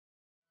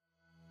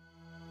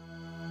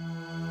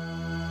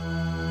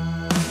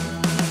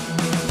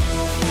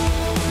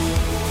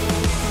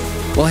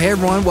Well, hey,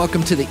 everyone.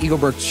 Welcome to the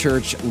Eaglebrook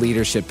Church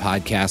Leadership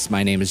Podcast.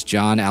 My name is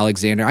John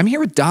Alexander. I'm here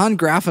with Don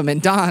Graffam. And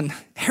Don,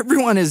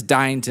 everyone is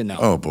dying to know.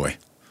 Oh, boy.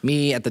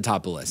 Me at the top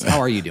of the list. How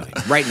are you doing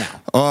right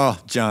now? Oh,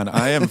 John,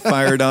 I am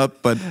fired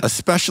up, but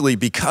especially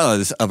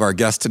because of our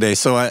guest today.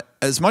 So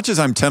as much as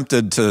I'm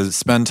tempted to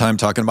spend time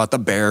talking about the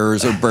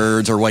Bears or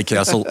Birds or White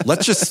Castle,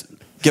 let's just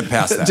get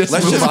past that.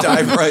 Let's just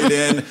dive right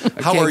in.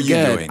 How are you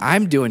doing?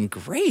 I'm doing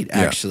great,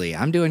 actually.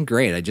 Yeah. I'm doing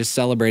great. I just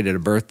celebrated a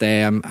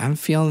birthday. I'm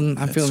feeling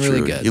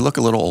really good. You look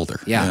a little older.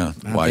 Yeah,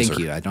 wiser. Thank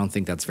you. I don't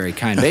think that's very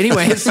kind. But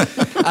anyways,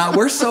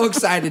 we're so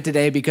excited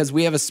today because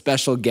we have a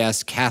special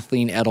guest,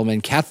 Kathleen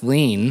Edelman.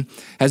 Kathleen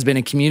has been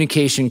a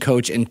communication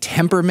coach and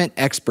temperament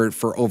expert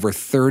for over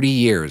 30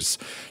 years.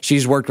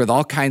 She's worked with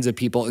all kinds of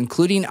people,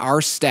 including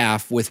our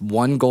staff, with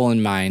one goal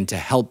in mind: to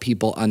help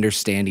people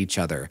understand each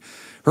other.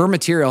 Her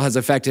material has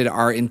affected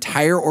our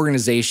entire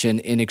organization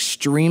in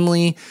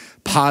extremely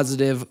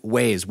positive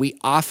ways. We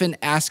often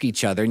ask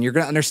each other, and you're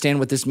going to understand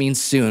what this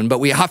means soon, but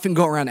we often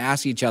go around and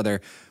ask each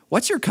other,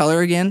 what's your color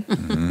again?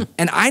 Mm-hmm.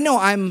 And I know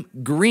I'm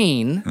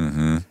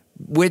green,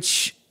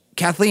 which,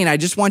 Kathleen, I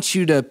just want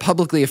you to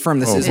publicly affirm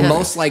this is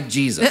most like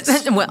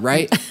Jesus,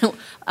 right?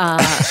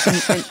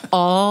 And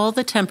all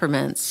the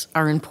temperaments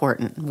are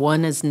important.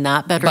 One is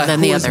not better than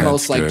the other. Who is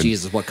most like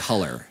Jesus? What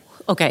color?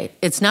 Okay,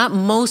 it's not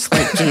most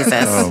like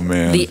Jesus. Oh,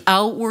 man. The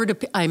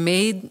outward, I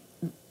made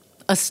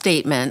a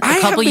statement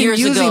a couple years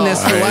ago. I've been using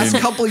this for the last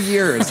couple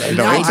years.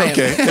 No, it's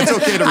okay. It's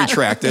okay to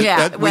retract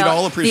it. We'd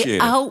all appreciate it.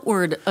 The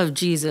outward of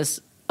Jesus'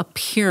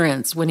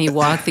 appearance when he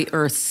walked the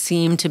earth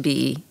seemed to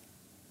be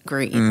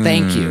green.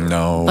 Thank you.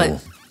 No.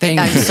 But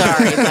I'm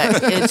sorry,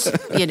 but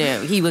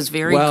it's, he was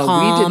very calm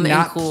and cool. We did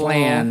not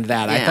plan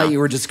that. Yeah. I thought you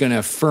were just going to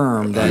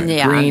affirm that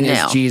green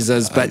is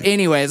Jesus. But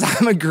anyways,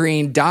 I'm a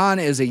green. Don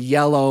is a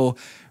yellow,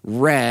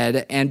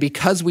 red. And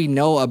because we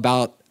know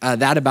about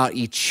that about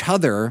each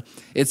other,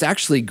 it's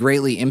actually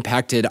greatly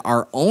impacted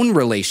our own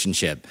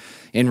relationship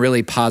in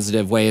really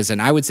positive ways.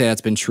 And I would say that's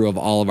been true of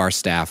all of our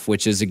staff,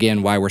 which is,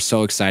 again, why we're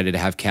so excited to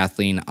have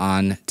Kathleen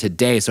on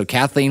today. So,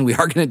 Kathleen, we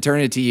are going to turn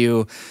it to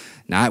you.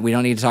 We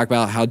don't need to talk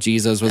about how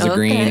Jesus was a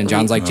green and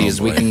John's like Jesus.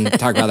 Boy. We can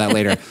talk about that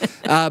later.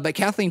 But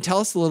Kathleen, tell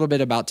us a little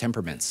bit about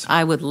temperaments.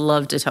 I would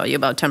love to tell you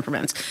about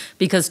temperaments,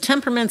 because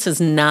temperaments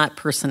is not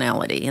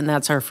personality, and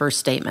that's our first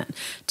statement.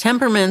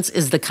 Temperaments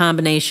is the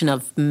combination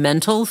of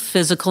mental,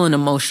 physical, and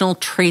emotional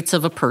traits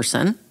of a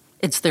person.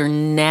 It's their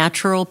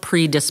natural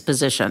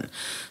predisposition.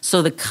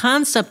 So the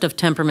concept of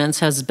temperaments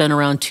has been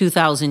around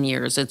 2,000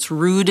 years. It's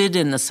rooted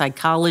in the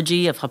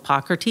psychology of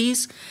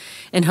Hippocrates.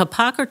 And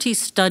Hippocrates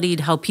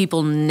studied how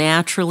people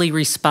naturally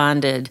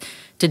responded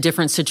to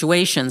different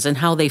situations and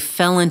how they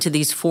fell into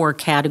these 4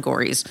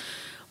 categories,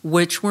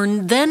 which were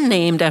then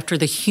named after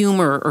the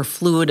humor or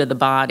fluid of the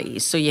body.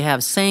 So you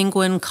have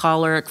sanguine,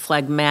 choleric,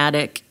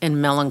 phlegmatic,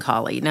 and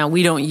melancholy. Now,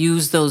 we don't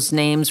use those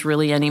names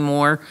really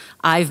anymore.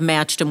 I've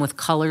matched them with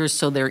colors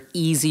so they're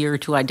easier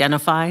to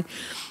identify.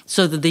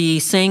 So the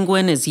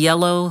sanguine is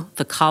yellow,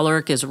 the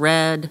choleric is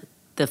red,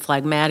 the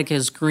phlegmatic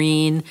is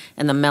green,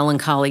 and the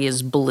melancholy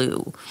is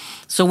blue.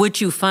 So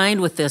what you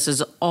find with this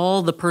is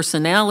all the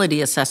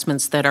personality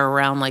assessments that are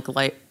around, like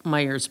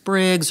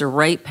Myers-Briggs or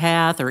Right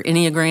Path or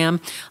Enneagram,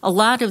 a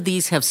lot of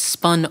these have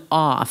spun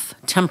off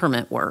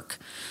temperament work.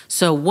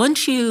 So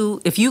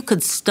if you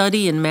could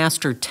study and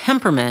master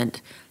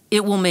temperament,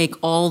 it will make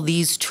all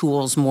these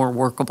tools more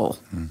workable.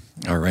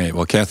 All right.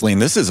 Well, Kathleen,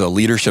 this is a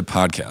leadership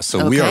podcast.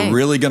 So we are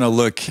really going to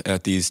look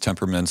at these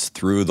temperaments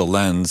through the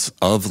lens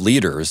of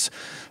leaders.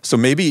 So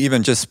maybe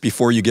even just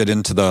before you get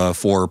into the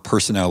 4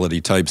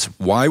 personality types,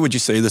 why would you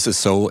say this is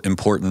so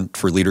important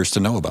for leaders to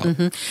know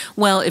about?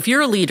 Well, if you're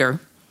a leader,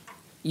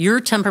 your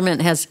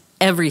temperament has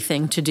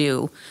everything to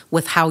do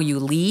with how you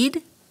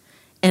lead,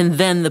 and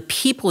then the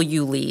people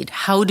you lead.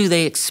 How do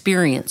they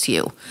experience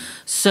you?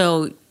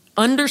 So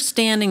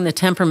understanding the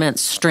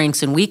temperament's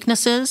strengths and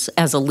weaknesses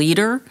as a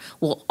leader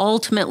will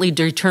ultimately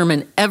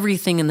determine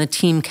everything in the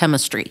team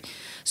chemistry.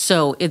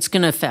 So it's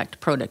going to affect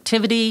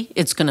productivity,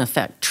 it's going to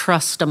affect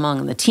trust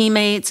among the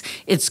teammates,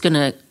 it's going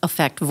to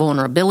affect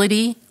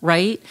vulnerability,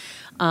 right?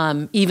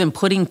 Even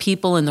putting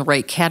people in the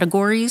right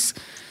categories.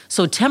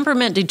 So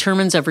temperament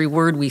determines every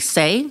word we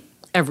say,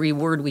 every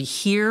word we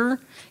hear,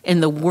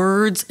 and the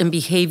words and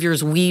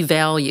behaviors we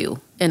value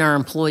in our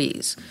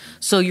employees.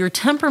 So your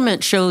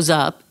temperament shows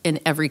up in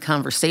every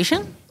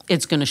conversation.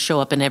 It's going to show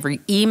up in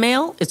every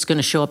email. It's going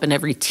to show up in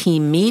every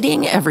team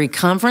meeting, every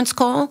conference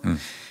call.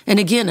 And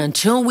again,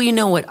 until we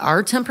know what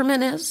our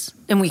temperament is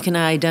and we can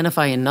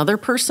identify another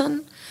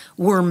person,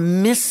 we're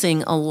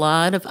missing a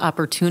lot of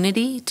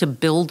opportunity to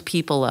build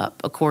people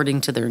up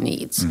according to their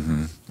needs.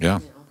 Yeah.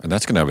 And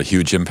that's going to have a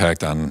huge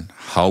impact on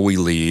how we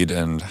lead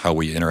and how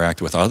we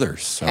interact with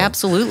others. So,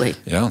 absolutely.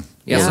 Yeah.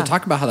 So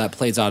talk about how that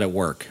plays out at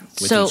work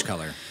with each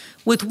color.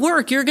 With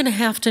work, you're going to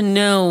have to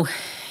know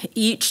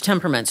each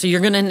temperament. So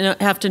you're going to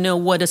have to know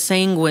what a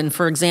sanguine,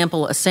 for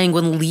example, a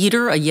sanguine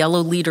leader, a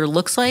yellow leader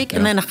looks like,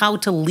 and then how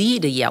to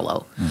lead a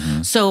yellow.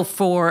 So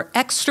for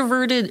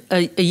extroverted,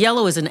 a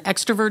yellow is an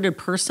extroverted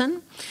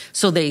person.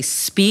 So they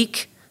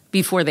speak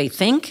before they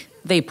think.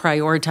 They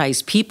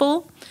prioritize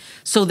people.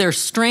 So their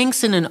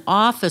strengths in an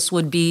office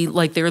would be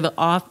like they're the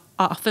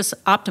office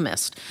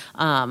optimist.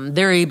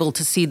 They're able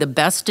to see the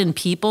best in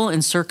people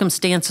and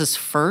circumstances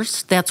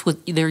first. That's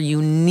what they're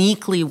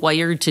uniquely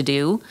wired to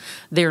do.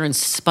 They're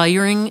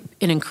inspiring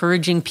and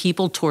encouraging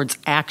people towards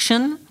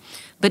action.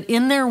 But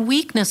in their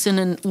weakness in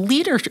a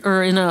leader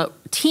or in a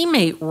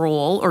teammate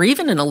role, or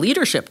even in a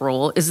leadership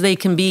role, is they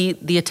can be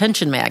the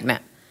attention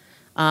magnet.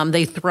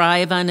 They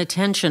thrive on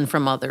attention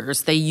from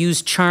others. They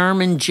use charm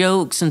and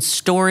jokes and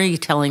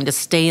storytelling to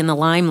stay in the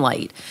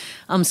limelight,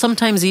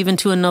 sometimes even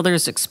to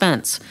another's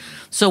expense.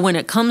 So when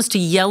it comes to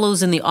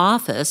yellows in the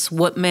office,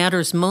 what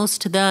matters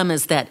most to them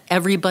is that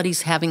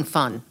everybody's having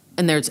fun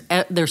and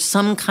there's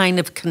some kind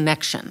of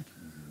connection.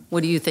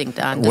 What do you think,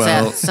 Don? Does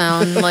that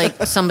sound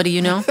like somebody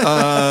you know?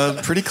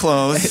 Pretty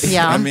close.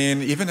 Yeah. I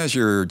mean, even as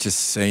you're just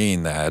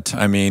saying that,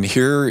 I mean,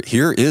 here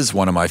is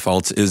one of my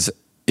faults is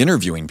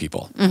interviewing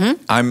people.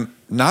 Mm-hmm. I'm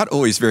not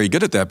always very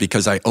good at that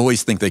because I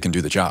always think they can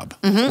do the job.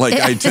 Mm-hmm. Like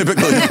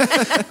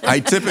I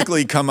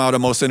typically come out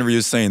of most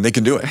interviews saying they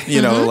can do it.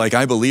 You know, like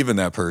I believe in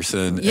that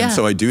person. Yeah. And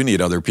so I do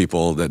need other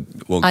people that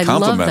will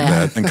compliment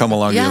that and come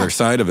along the other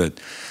side of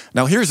it.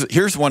 Now,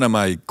 here's one of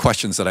my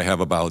questions that I have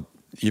about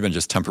even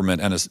just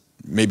temperament, and it's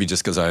maybe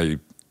just because I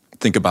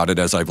think about it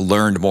as I've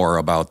learned more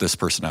about this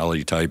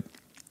personality type,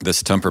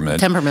 this temperament.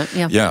 Temperament,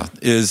 yeah. Yeah,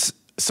 is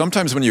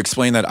sometimes when you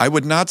explain that, I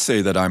would not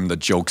say that I'm the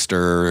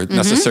jokester,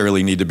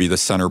 necessarily need to be the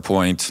center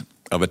point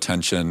of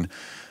attention.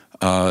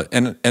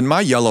 And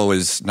my yellow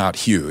is not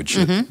huge.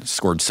 It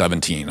scored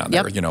 17 on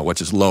there,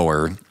 which is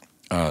lower.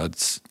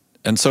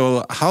 And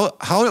so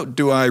how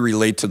do I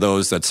relate to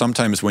those that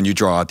sometimes when you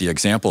draw out the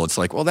example, it's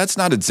like, well, that's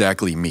not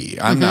exactly me.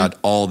 I'm not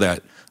all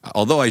that.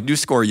 Although I do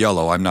score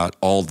yellow, I'm not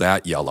all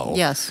that yellow.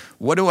 Yes.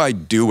 What do I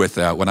do with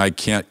that when I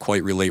can't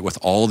quite relate with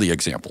all the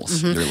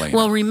examples you're laying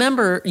Well, out?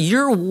 remember,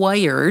 you're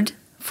wired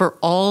for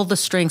all the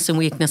strengths and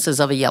weaknesses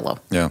of a yellow.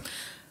 Yeah.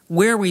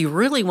 Where we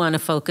really want to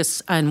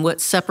focus on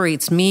what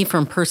separates me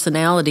from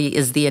personality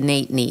is the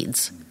innate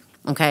needs.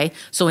 Okay?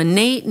 So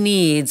innate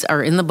needs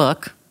are in the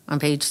book on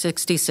page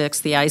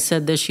 66. The I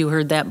Said This, You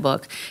Heard That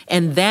book.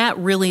 And that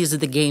really is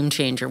the game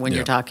changer when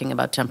you're talking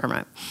about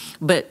temperament.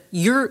 But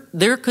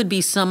there could be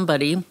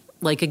somebody,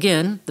 like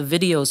again, the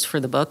videos for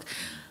the book,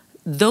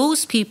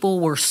 those people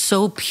were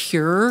so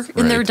pure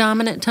in their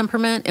dominant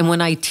temperament. And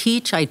when I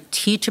teach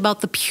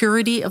about the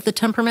purity of the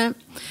temperament.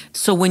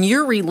 So when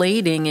you're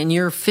relating and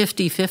you're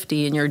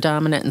 50-50 in your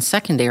dominant and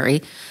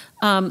secondary,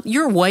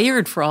 you're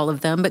wired for all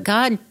of them, but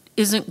God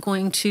isn't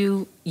going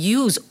to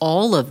use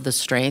all of the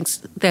strengths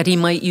that he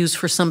might use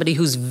for somebody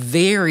who's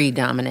very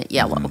dominant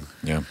yellow.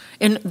 Yeah.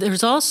 And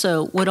there's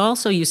also, what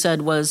also you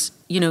said was,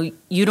 you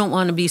don't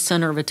want to be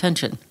center of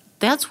attention.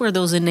 That's where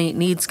those innate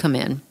needs come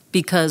in,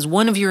 because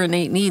one of your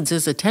innate needs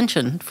is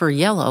attention for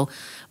yellow.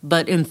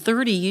 But in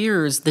 30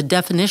 years, the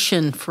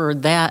definition for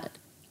that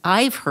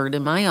I've heard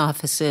in my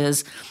office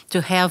is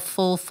to have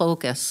full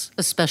focus,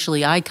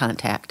 especially eye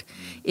contact.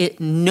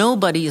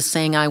 Nobody is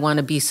saying, I want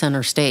to be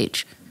center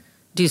stage.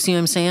 Do you see what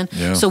I'm saying?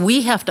 Yeah. So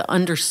we have to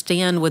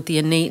understand what the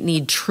innate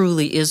need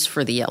truly is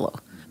for the yellow.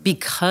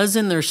 Because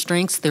in their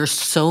strengths, they're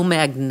so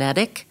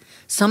magnetic,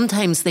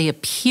 sometimes they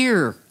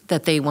appear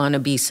that they want to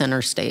be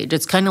center stage.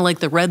 It's kind of like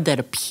the red that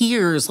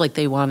appears like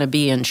they want to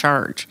be in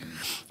charge.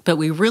 But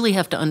we really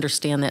have to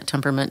understand that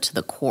temperament to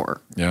the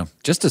core. Yeah.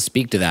 Just to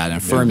speak to that and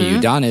affirm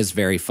you, Don is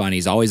very fun.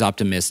 He's always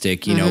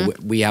optimistic. You know,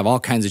 we have all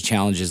kinds of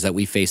challenges that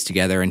we face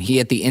together. And he,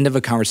 at the end of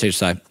a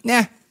conversation,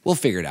 said, we'll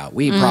figure it out.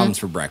 We eat problems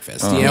for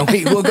breakfast.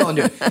 We'll go and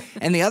do it.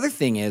 And the other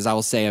thing is, I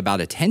will say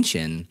about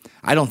attention,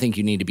 I don't think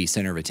you need to be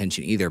center of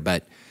attention either,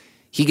 but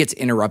he gets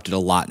interrupted a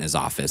lot in his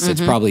office.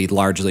 It's probably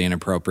largely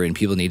inappropriate, and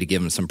people need to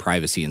give him some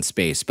privacy and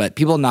space. But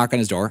people knock on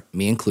his door,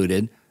 me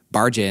included,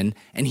 barge in,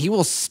 and he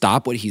will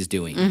stop what he's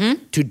doing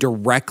to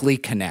directly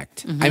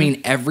connect. I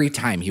mean, every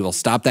time he will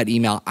stop that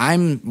email.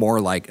 I'm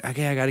more like,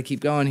 okay, I got to keep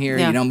going here,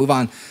 move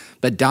on.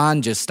 But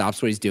Don just stops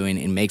what he's doing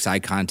and makes eye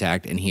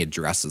contact, and he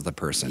addresses the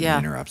person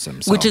and interrupts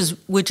him. So.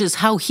 Which is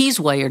how he's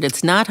wired.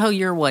 It's not how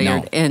you're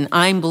wired. No. And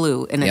I'm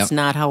blue, and it's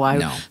not how I.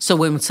 No. So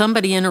when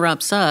somebody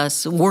interrupts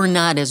us, we're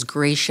not as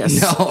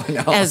gracious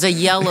as a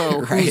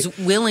yellow who's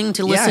willing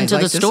to listen to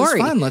the story. This is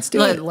fun. Let's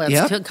do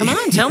it. Come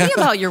on, tell me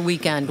about your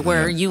weekend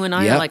where you and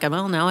I are like,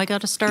 well, now I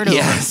got to start over.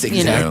 Yes,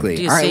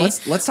 exactly. All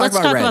right, let's talk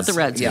about the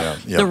reds. Yeah.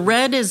 The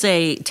red is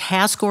a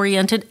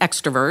task-oriented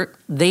extrovert.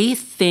 They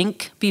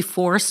think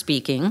before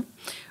speaking.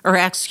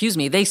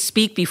 They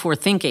speak before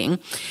thinking,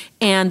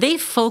 and they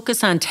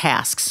focus on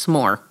tasks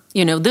more.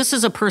 This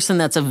is a person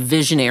that's a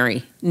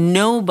visionary.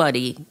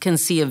 Nobody can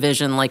see a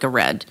vision like a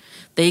red.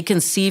 They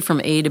can see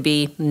from A to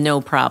B, no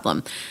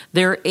problem.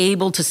 They're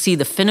able to see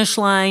the finish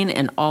line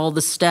and all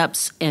the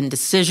steps and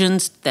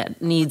decisions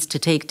that needs to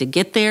take to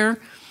get there.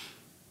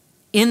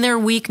 In their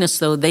weakness,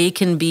 though, they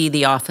can be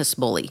the office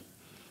bully,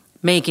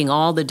 making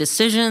all the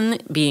decision,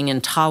 being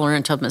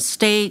intolerant of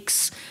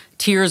mistakes,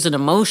 tears and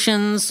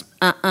emotions,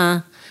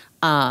 and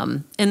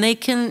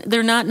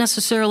they're not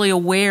necessarily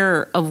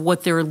aware of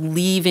what they're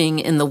leaving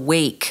in the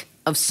wake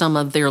of some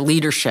of their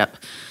leadership.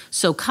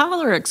 So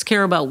cholerics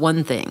care about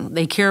one thing.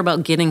 They care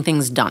about getting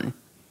things done.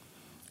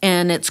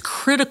 And it's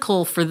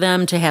critical for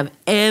them to have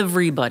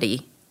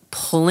everybody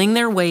pulling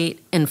their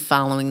weight and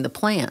following the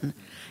plan.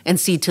 And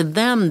see, to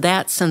them,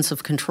 that sense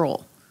of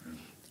control.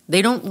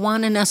 They don't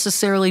want to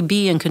necessarily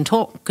be in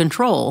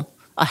control.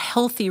 A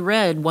healthy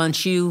red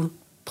wants you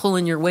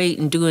pulling your weight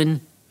and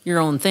doing your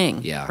own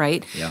thing,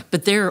 right? Yeah.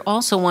 But they're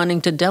also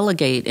wanting to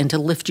delegate and to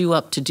lift you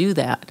up to do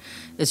that.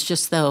 It's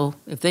just, though,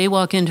 if they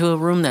walk into a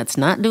room that's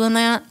not doing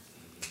that,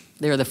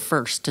 they're the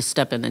first to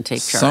step in and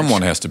take charge.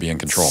 Someone has to be in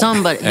control.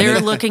 Somebody.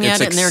 They're looking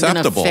at it and they're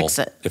going to fix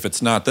it. If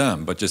it's not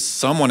them, but just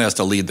someone has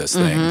to lead this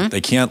thing.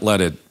 They can't let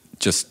it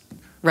just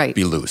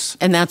be loose.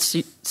 And that's,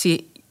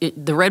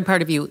 the red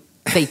part of you,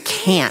 they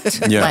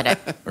can't let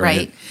it,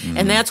 right?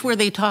 And that's where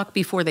they talk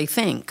before they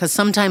think, because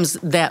sometimes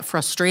that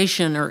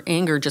frustration or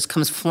anger just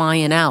comes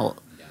flying out.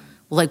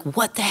 Like,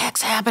 what the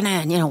heck's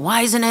happening?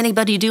 Why isn't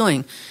anybody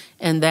doing?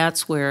 And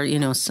that's where,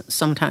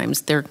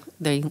 sometimes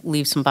they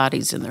leave some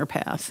bodies in their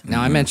path.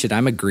 Now, I mentioned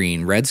I'm a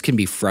green. Reds can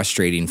be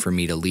frustrating for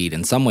me to lead.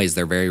 In some ways,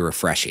 they're very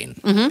refreshing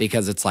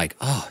because it's like,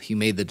 oh, you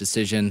made the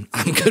decision.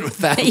 I'm good with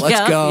that.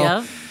 Let's go.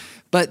 Yeah.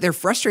 But they're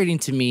frustrating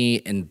to me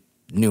in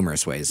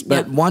numerous ways.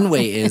 But one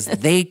way is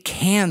they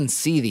can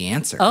see the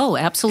answer. Oh,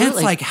 absolutely. And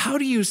it's like, how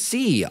do you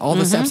see all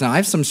the steps? Now, I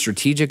have some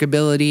strategic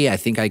ability. I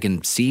think I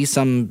can see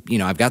some,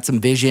 I've got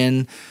some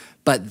vision.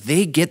 But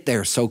they get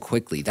there so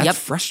quickly. That's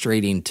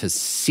frustrating to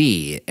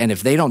see. And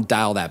if they don't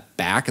dial that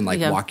back and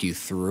walk you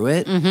through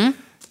it,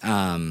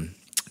 why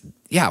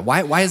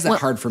is that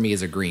hard for me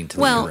as a green to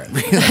lead a red?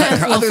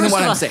 Other than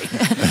what I'm saying.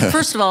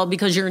 First of all,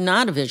 because you're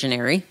not a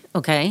visionary,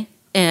 okay?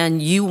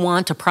 And you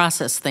want to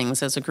process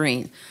things as a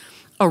green.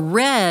 A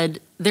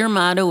red, their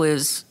motto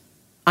is,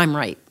 I'm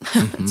right.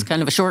 It's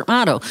kind of a short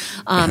motto.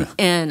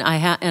 And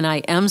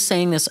I am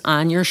saying this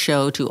on your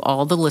show to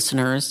all the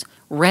listeners.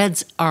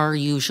 Reds are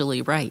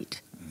usually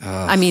right.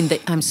 I mean,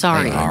 I'm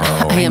sorry.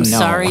 I am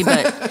sorry,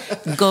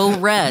 but go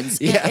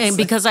Reds. And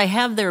because I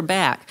have their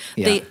back.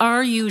 Yeah. They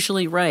are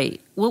usually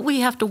right. What we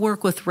have to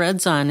work with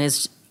Reds on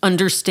is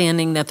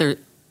understanding that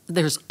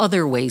there's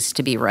other ways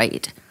to be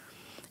right.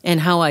 And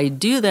how I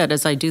do that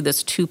is I do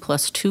this 2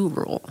 + 2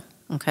 rule.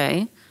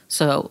 Okay?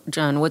 So,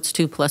 John, what's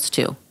 2 +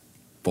 2?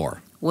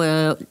 4.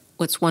 Well,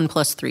 what's 1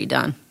 + 3,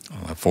 Don?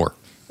 4.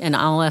 And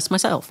I'll ask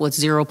myself, what's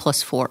 0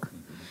 + 4?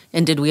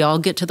 And did we all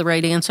get to the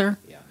right answer?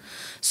 Yeah.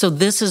 So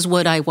this is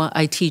what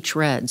I teach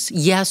Reds.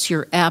 Yes,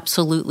 you're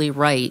absolutely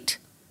right,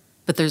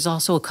 but there's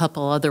also a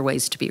couple other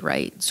ways to be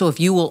right. So if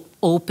you will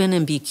open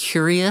and be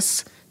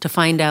curious to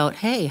find out,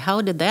 hey,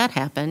 how did that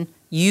happen?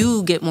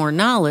 You get more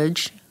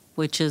knowledge,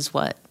 which is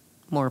what?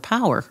 More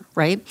power,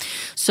 right?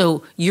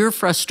 So your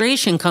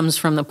frustration comes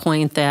from the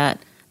point that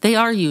they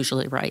are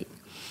usually right.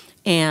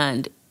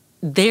 And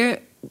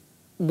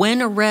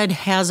when a red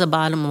has a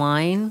bottom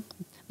line,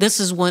 this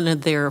is one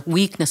of their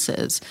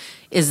weaknesses,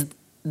 is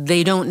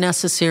they don't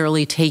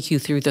necessarily take you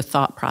through the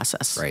thought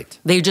process. Right.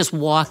 They just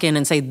walk in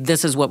and say,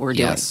 this is what we're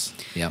doing. Yes.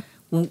 Yep.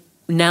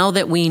 Now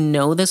that we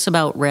know this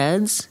about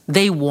Reds,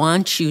 they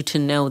want you to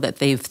know that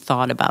they've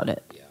thought about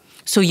it. Yeah.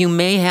 So you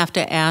may have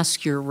to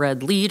ask your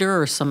Red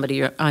leader or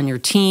somebody on your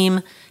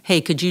team, hey,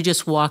 could you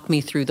just walk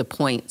me through the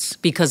points?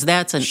 Because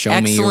that's an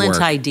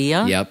excellent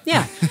idea. Yep.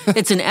 Yeah,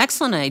 it's an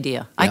excellent idea.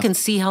 Yep. I can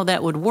see how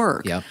that would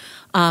work. Yep.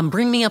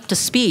 Bring me up to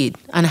speed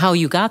on how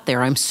you got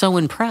there. I'm so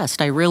impressed.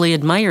 I really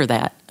admire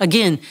that.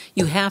 Again,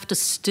 you have to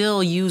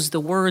still use the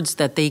words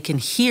that they can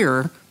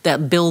hear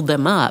that build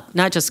them up,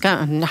 not just,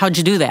 how'd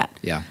you do that?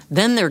 Yeah.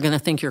 Then they're going to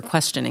think you're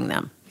questioning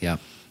them. Yeah.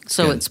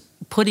 So it's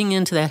putting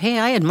into that, hey,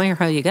 I admire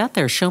how you got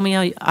there. Show me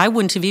I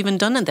wouldn't have even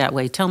done it that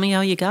way. Tell me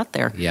how you got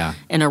there. Yeah.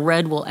 And a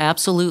Red will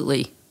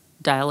absolutely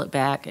dial it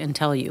back and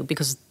tell you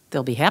because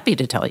they'll be happy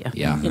to tell you.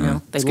 Yeah.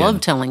 They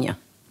love telling you.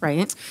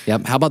 Right?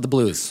 Yep. How about the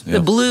blues? The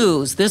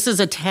blues. This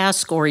is a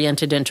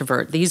task-oriented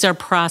introvert. These are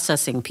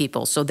processing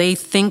people. So they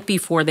think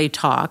before they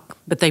talk,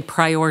 but they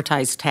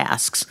prioritize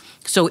tasks.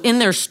 So in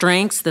their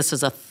strengths, this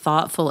is a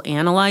thoughtful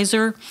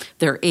analyzer.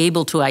 They're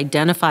able to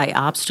identify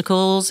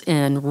obstacles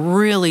and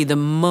really the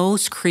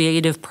most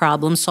creative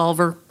problem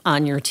solver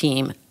on your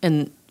team.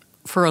 And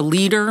for a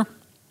leader,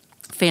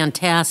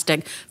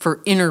 fantastic for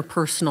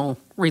interpersonal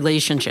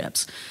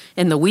relationships.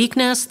 And the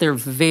weakness,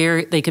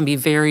 they can be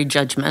very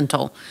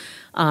judgmental.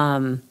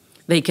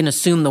 They can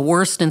assume the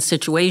worst in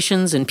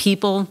situations and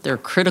people. They're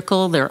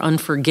critical. They're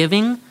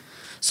unforgiving.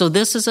 So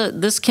this is a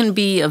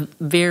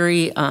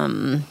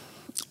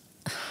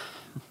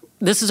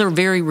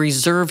very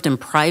reserved and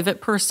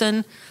private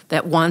person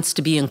that wants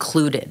to be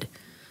included.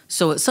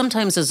 So it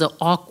sometimes is an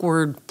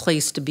awkward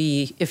place to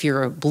be if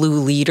you're a blue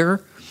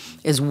leader,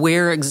 is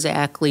where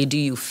exactly do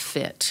you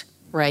fit,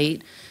 right?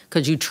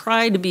 Because you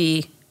try to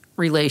be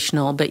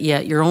relational, but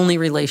yet you're only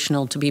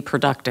relational to be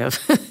productive.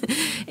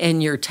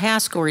 And you're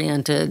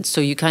task-oriented, so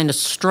you kind of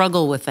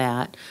struggle with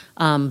that.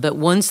 But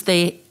once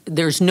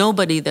there's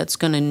nobody that's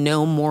going to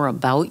know more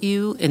about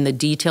you in the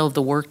detail of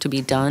the work to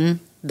be done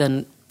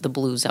than the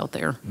blues out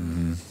there.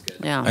 Mm-hmm.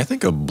 Yeah. I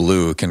think a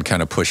blue can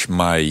kind of push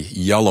my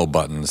yellow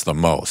buttons the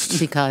most.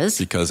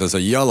 Because as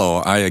a yellow,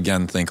 I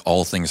again think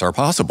all things are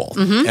possible.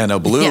 Mm-hmm. And a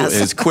blue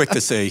is quick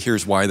to say,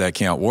 here's why that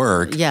can't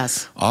work.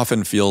 Yes.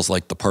 Often feels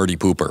like the party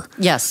pooper.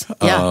 Yes.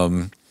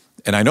 Yeah.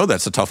 And I know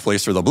that's a tough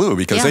place for the blue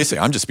because they say,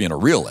 I'm just being a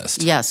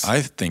realist. Yes.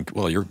 I think,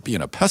 well, you're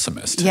being a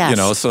pessimist.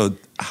 Yes. So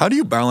how do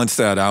you balance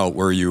that out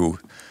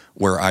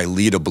where I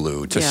lead a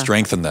blue to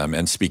strengthen them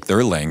and speak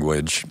their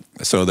language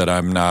so that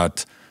I'm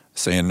not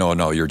saying,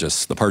 no, you're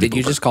just the party pooper. Did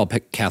you just call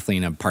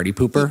Kathleen a party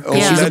pooper? Oh,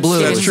 she's a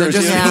blue. That's true.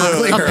 She's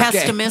blue. A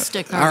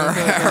pessimistic party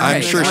pooper.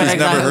 I'm sure she's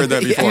never heard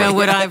that before. Yeah,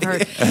 what I've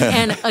heard.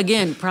 And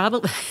again,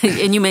 probably,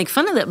 and you make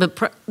fun of that,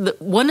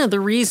 but one of the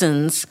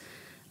reasons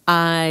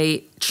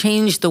I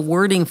changed the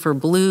wording for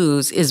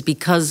blues is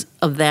because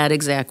of that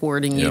exact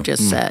wording you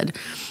just said.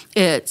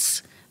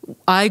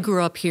 I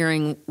grew up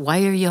hearing,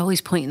 why are you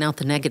always pointing out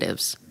the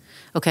negatives?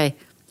 Okay,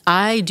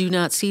 I do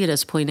not see it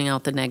as pointing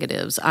out the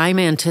negatives. I'm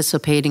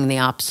anticipating the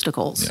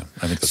obstacles. Yeah,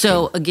 I think that's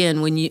so good.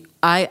 again,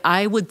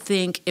 I would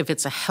think if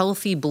it's a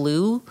healthy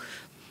blue,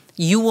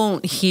 you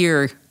won't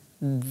hear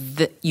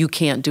that you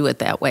can't do it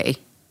that way.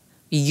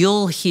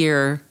 You'll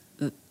hear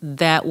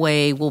that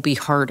way will be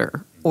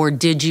harder. Or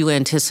did you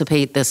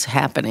anticipate this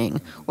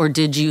happening? Or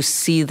did you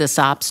see this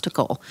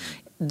obstacle?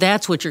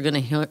 That's what you're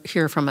going to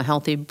hear from a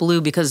healthy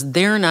blue because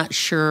they're not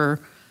sure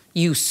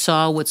you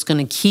saw what's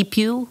going to keep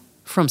you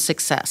from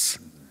success.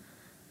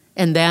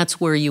 And that's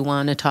where you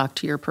want to talk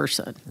to your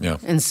person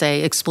and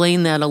say,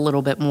 explain that a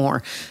little bit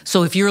more.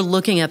 So if you're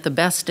looking at the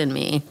best in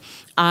me,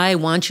 I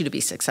want you to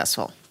be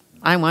successful.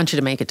 I want you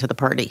to make it to the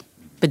party.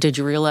 But did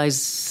you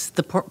realize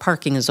the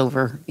parking is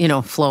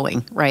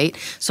overflowing, right?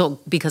 So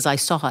because I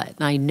saw it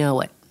and I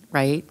know it,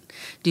 right?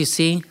 Do you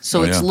see?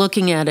 So it's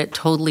looking at it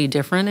totally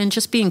different and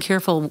just being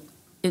careful,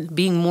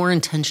 being more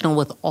intentional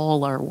with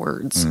all our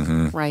words,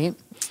 right?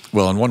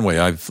 Well, and one way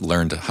I've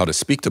learned how to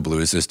speak to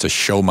blues is to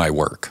show my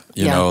work.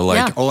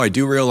 I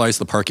do realize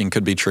the parking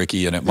could be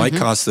tricky and it might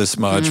cost this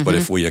much, but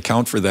if we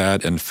account for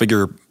that and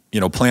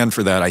plan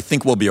for that, I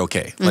think we'll be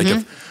okay. Like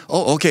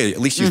at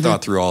least you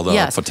thought through all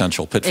the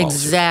potential pitfalls.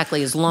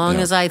 Exactly, as long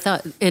as I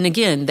thought. And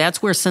again,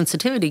 that's where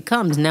sensitivity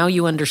comes. Now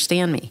you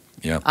understand me.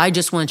 Yeah. I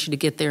just want you to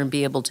get there and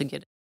be able to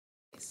get it.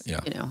 Yeah,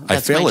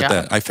 that's my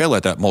job. I fail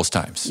at that most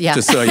times. Yeah.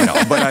 Just so you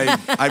know, but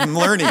I'm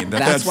learning.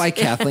 That's why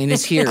Kathleen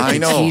is here. I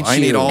know. Teach I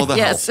need all the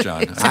help,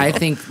 John. I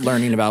think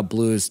learning about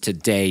blues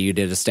today. You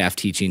did a staff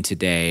teaching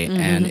today,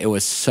 and it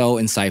was so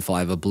insightful. I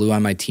have a blue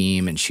on my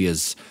team, and she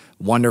is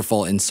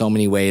wonderful in so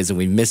many ways, and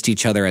we missed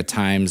each other at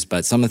times,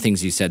 but some of the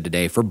things you said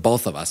today, for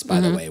both of us, by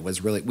the way,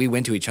 was really, we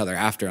went to each other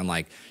after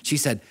and she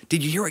said,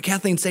 did you hear what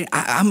Kathleen said?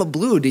 I'm a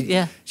blue.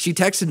 She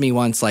texted me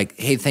once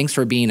hey, thanks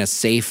for being a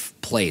safe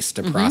place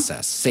to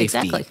process. Safety.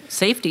 Exactly.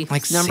 Safety.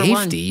 Number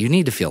one. Safety. You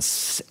need to feel,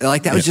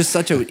 that was just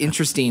such an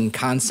interesting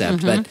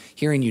concept, but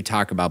hearing you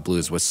talk about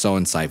blues was so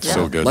insightful.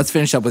 So good. Let's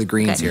finish up with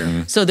greens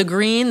here. So the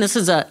green,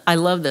 I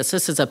love this.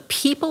 This is a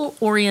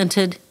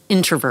people-oriented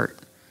introvert,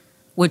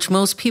 which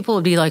most people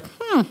would be like,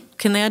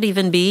 can that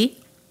even be?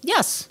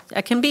 Yes,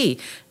 that can be.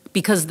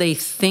 Because they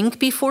think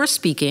before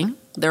speaking,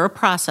 they're a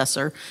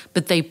processor,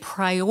 but they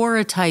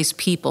prioritize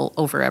people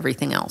over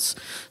everything else.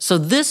 So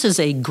this is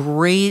a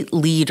great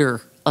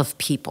leader of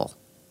people,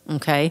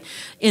 okay?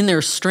 In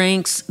their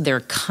strengths,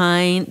 they're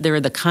kind, they're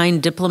the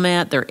kind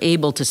diplomat, they're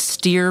able to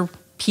steer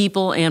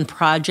people and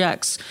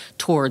projects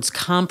towards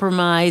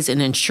compromise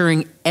and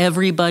ensuring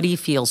everybody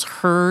feels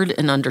heard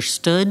and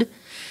understood.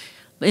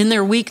 In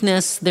their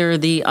weakness, they're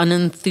the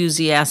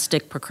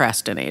unenthusiastic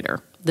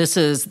procrastinator.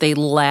 They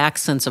lack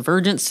sense of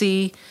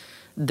urgency.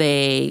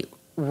 They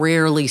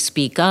rarely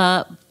speak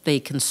up. They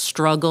can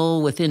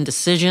struggle with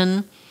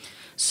indecision.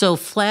 So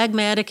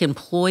phlegmatic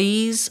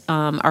employees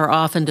are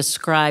often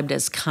described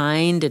as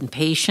kind and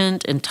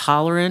patient and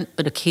tolerant,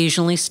 but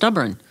occasionally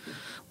stubborn.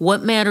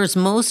 What matters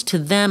most to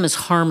them is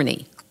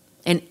harmony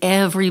and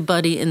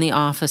everybody in the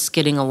office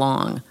getting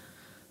along.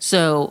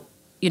 So,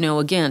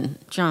 again,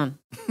 John,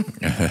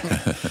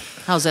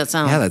 how's that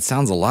sound? Yeah, that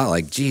sounds a lot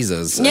like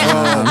Jesus.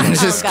 Yeah.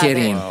 Just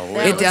kidding. Wow.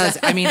 It does.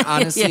 I mean,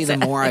 honestly, the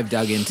more I've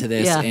dug into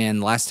this,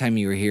 and last time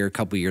you were here a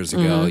couple years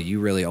ago, you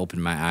really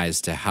opened my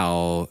eyes to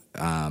how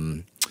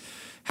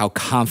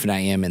confident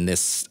I am in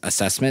this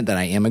assessment that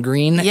I am a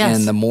green. Yes.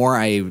 And the more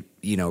I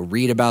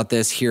read about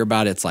this, hear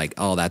about it, it's like,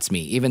 oh, that's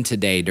me. Even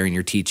today during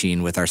your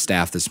teaching with our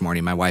staff this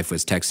morning, my wife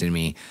was texting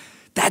me,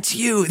 that's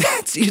you.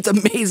 That's you. It's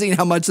amazing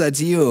how much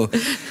that's you.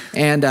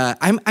 And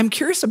I'm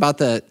curious about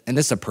and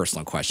this is a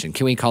personal question.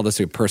 Can we call this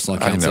a personal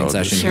counseling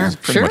session here?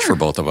 Pretty much for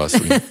both of us.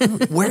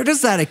 Where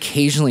does that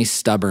occasionally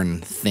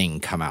stubborn thing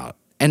come out?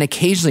 And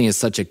occasionally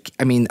is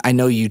I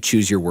know you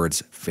choose your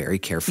words very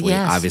carefully.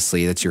 Yes.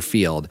 Obviously, that's your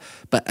field.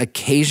 But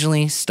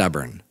occasionally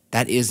stubborn.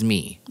 That is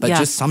me. But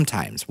just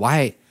sometimes.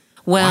 Why?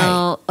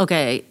 Well,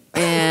 okay.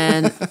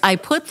 And I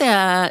put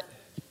that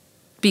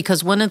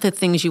because one of the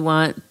things you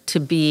want to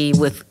be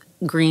with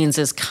greens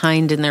is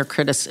kind in their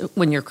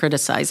when you're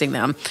criticizing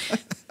them.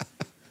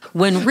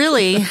 When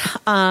really,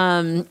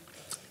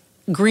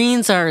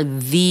 greens are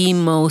the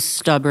most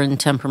stubborn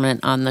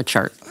temperament on the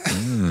chart.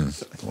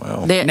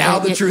 Wow. Now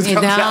the truth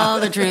comes out. Now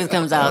the truth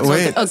comes out. So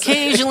it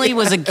occasionally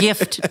was a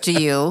gift to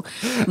you,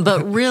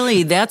 but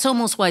really that's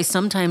almost why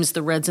sometimes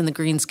the reds and the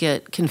greens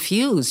get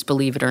confused,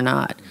 believe it or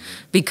not,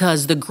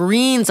 because the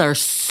greens are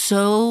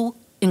so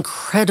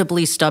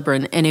incredibly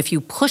stubborn, and if you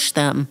push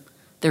them,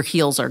 their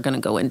heels are going to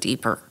go in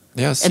deeper.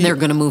 Yes. And they're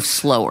going to move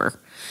slower.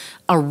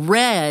 A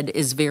red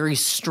is very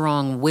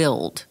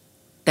strong-willed.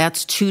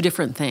 That's two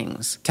different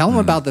things. Tell them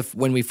about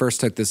when we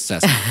first took this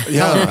assessment.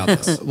 Tell them about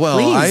this. Well,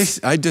 Please.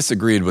 I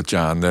disagreed with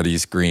John that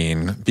he's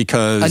green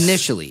because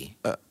Initially.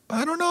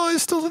 I don't know. I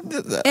still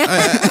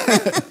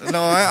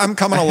I'm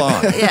coming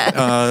along.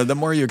 Yeah. The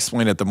more you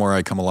explain it, the more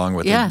I come along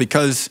with Yeah. it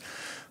because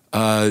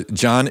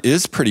John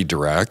is pretty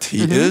direct.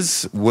 He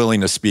is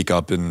willing to speak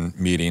up in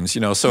meetings.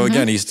 So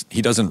again,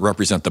 he doesn't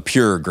represent the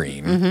pure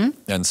green,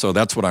 and so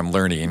that's what I'm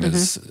learning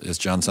is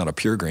John's not a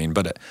pure green,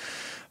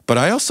 But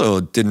I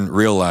also didn't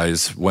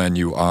realize when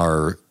you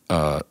are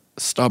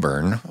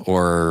stubborn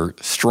or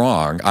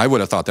strong, I would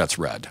have thought that's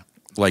red.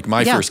 Like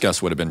my first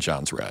guess would have been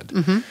John's red.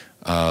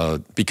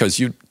 Because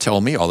you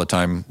tell me all the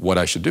time what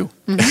I should do.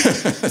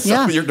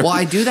 Well,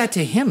 I do that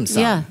to him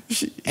some. Yeah.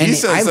 And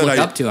says I that look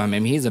up to him. I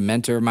mean, he's a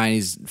mentor of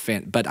mine.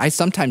 But I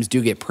sometimes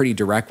do get pretty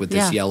direct with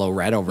this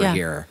yellow-red over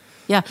here.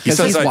 Yeah. He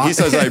says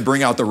I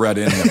bring out the red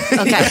in him.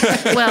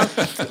 Okay. Well,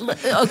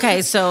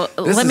 okay. So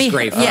let me. Is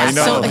great. Yeah. I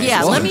know. So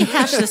let me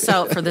hash this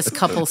out for this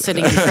couple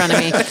sitting in front of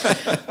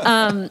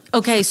me.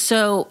 Okay.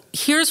 So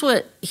here's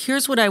what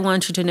I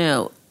want you to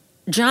know,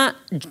 John.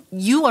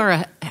 You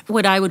are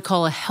what I would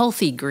call a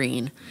healthy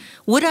green.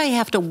 What I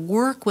have to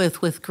work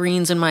with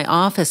greens in my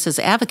office is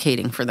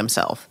advocating for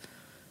themselves.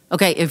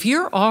 Okay. If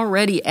you're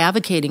already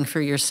advocating for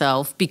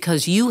yourself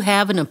because you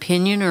have an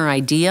opinion or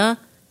idea,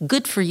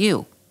 good for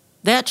you.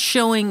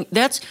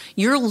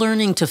 You're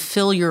learning to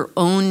fill your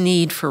own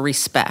need for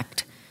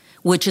respect,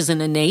 which is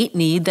an innate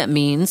need that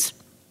means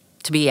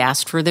to be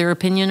asked for their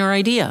opinion or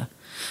idea.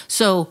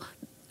 So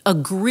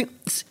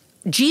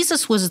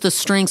Jesus was the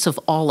strengths of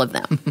all of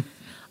them.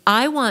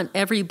 I want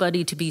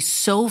everybody to be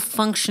so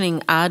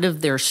functioning out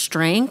of their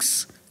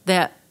strengths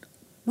that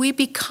we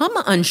become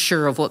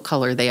unsure of what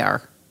color they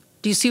are.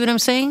 Do you see what I'm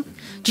saying?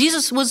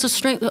 Jesus was the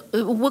strength.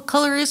 What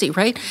color is he,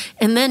 right?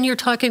 And then you're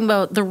talking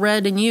about the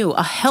red in you.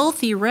 A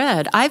healthy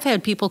red. I've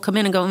had people come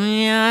in and go,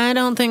 I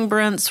don't think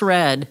Brent's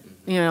red.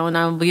 And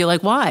I'll be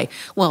like, why?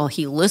 Well,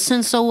 he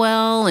listened so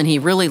well, and he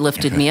really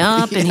lifted me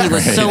up, and he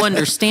was so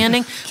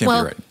understanding. Can't be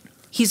right.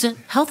 He's a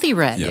healthy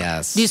red.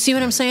 Yes. Do you see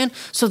what I'm saying?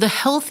 So the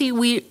healthier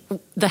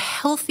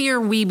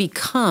we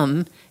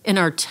become in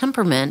our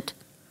temperament,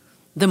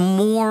 the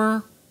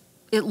more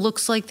it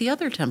looks like the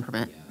other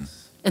temperament. Yes.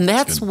 And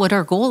that's what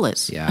our goal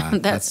is. Yeah.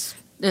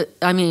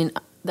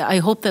 I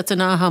hope that's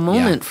an aha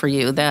moment for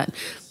you that,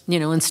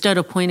 instead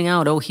of pointing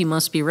out, he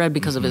must be red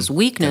because of his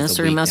weakness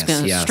or he must be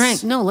his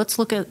strength. No, let's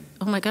look at,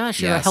 oh my gosh,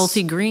 you're a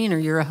healthy green or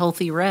you're a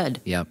healthy red.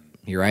 Yep.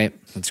 You're right.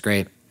 That's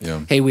great.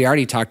 Yeah. Hey, we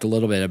already talked a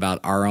little bit about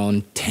our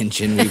own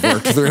tension we've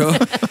worked through.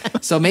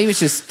 So maybe it's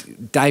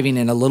just diving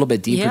in a little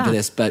bit deeper into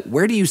this, but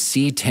where do you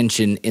see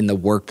tension in the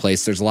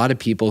workplace? There's a lot of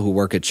people who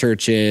work at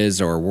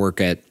churches or work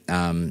at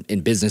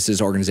in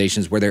businesses,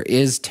 organizations where there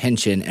is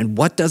tension. And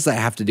what does that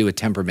have to do with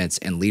temperaments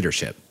and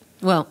leadership?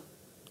 Well,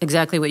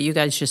 exactly what you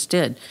guys just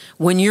did.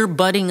 When you're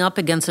butting up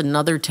against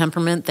another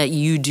temperament that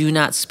you do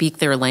not speak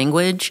their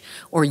language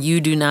or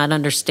you do not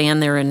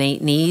understand their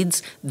innate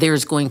needs,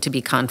 there's going to be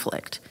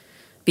conflict.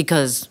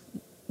 Because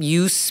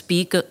you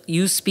speak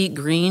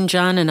green,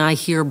 John, and I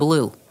hear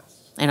blue.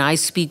 And I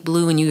speak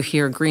blue and you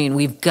hear green.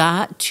 We've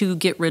got to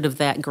get rid of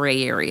that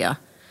gray area.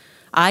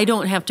 I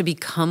don't have to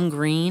become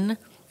green,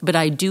 but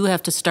I do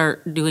have to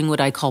start doing what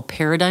I call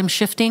paradigm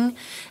shifting.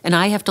 And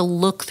I have to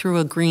look through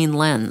a green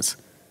lens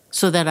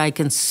so that I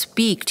can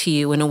speak to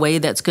you in a way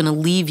that's going to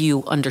leave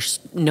you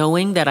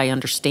knowing that I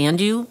understand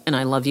you and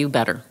I love you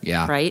better.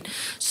 Yeah. Right?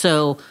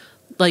 So,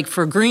 like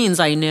for greens,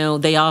 I know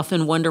they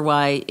often wonder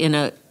why in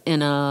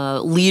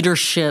a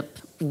leadership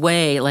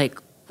way, like,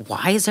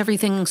 why is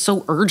everything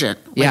so urgent?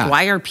 Like,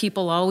 why are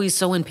people always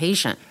so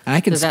impatient? And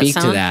I can speak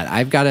to that.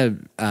 I've got a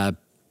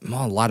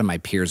lot of my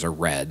peers are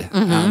red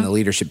on the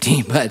leadership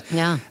team, but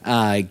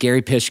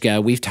Gary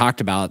Pishka, we've talked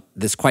about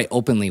this quite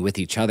openly with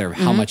each other,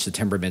 how much the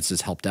temperaments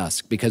has helped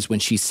us. Because when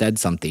she said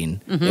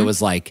something, it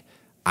was like,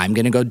 I'm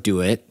going to go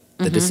do it.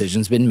 The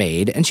decision's been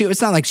made. And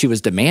it's not like she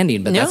was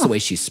demanding, but that's the way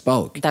she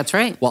spoke. That's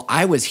right. Well,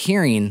 I was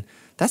hearing,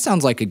 that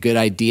sounds like a good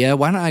idea.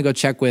 Why don't I go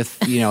check with,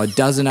 a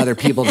dozen other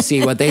people to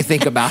see what they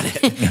think about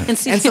it? And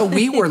so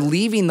we were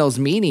leaving those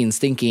meetings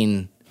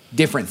thinking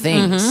different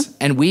things.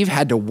 And we've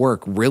had to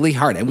work really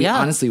hard. And we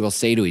honestly will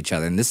say to each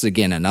other, and this is,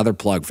 again, another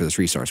plug for this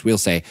resource. We'll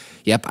say,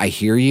 yep, I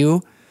hear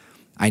you.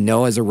 I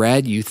know as a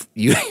red,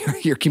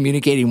 you're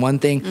communicating one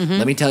thing.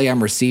 Let me tell you,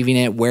 I'm receiving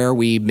it. Where are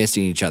we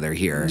missing each other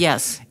here?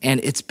 Yes. And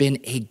it's been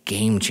a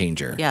game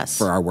changer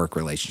for our work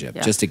relationship.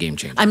 Yeah. Just a game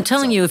changer. I'm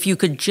telling you, if you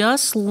could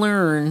just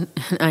learn,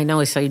 I know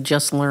I say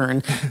just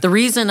learn, the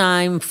reason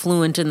I'm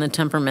fluent in the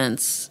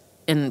temperaments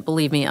and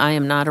believe me, I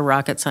am not a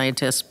rocket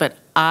scientist, but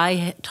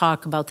I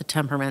talk about the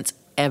temperaments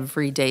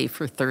every day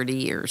for 30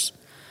 years.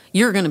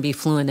 You're going to be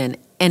fluent in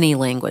any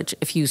language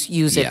if you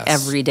use it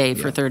every day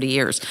for 30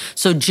 years.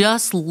 So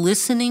just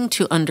listening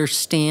to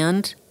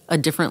understand a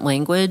different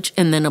language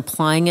and then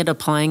applying it, you're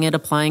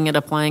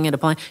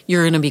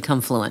going to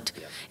become fluent.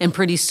 Yeah. And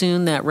pretty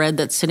soon that red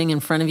that's sitting in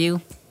front of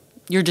you,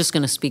 you're just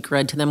going to speak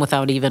red to them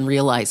without even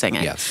realizing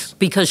it. Yes.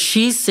 Because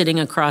she's sitting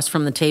across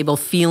from the table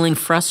feeling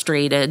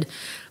frustrated,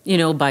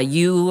 by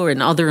you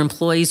and other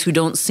employees who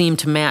don't seem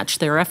to match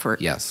their effort.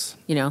 Yes.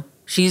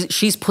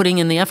 She's putting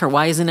in the effort.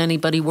 Why isn't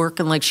anybody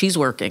working like she's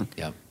working?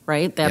 Yep.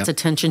 Right? That's a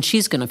tension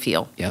she's going to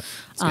feel. Yep.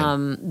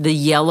 The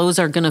yellows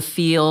are going to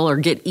feel or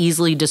get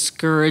easily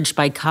discouraged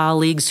by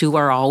colleagues who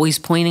are always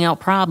pointing out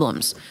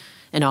problems.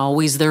 And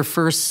always their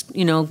first,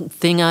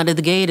 thing out of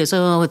the gate is,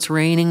 oh, it's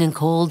raining and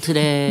cold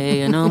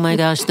today. And oh my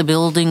gosh, the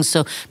building's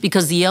so...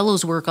 Because the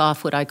yellows work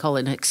off what I call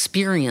an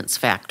experience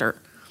factor.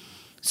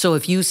 So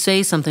if you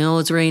say something, oh,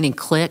 it's raining,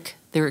 click,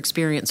 their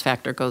experience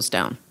factor goes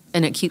down.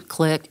 And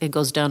it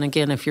goes down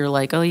again. If you're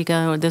like,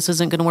 oh, this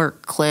isn't going to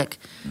work, click,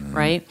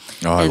 right?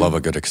 Oh, I love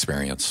a good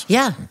experience.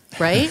 Yeah,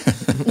 right?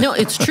 No,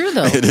 it's true,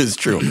 though. It is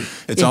true.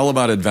 It's all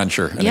about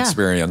adventure and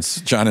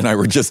experience. John and I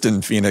were just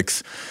in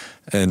Phoenix,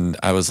 and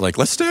I was like,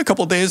 let's stay a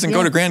couple days and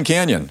go to Grand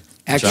Canyon.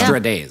 Extra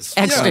days.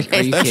 Extra days.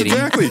 Are you kidding?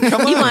 Exactly.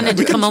 Come on. He wanted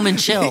to come home and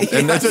chill.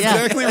 And that's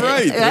exactly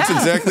right. That's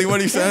exactly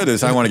what he said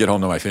is, I want to get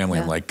home to my family.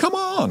 I'm like, come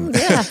on.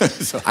 Yeah.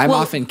 I'm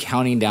often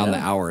counting down the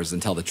hours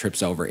until the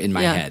trip's over in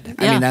my head.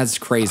 I mean, that's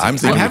crazy. I'm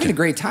having a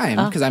great time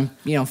because I'm,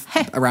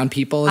 around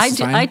people.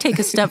 I take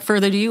a step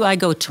further to you. I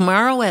go,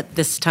 tomorrow at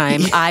this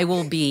time, I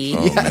will be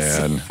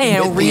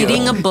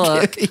reading a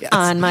book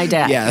on my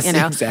deck. Yes,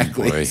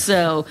 exactly. Boy.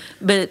 So,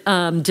 but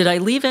did I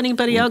leave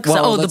anybody out?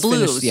 The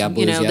blues.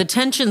 The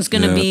tension's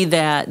going to be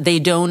that they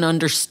don't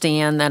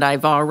understand that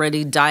I've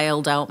already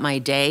dialed out my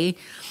day.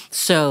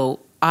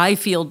 So I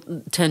feel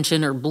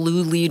tension, or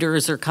blue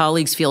leaders or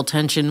colleagues feel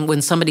tension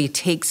when somebody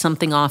takes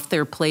something off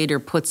their plate or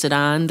puts it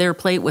on their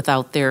plate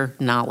without their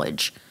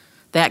knowledge.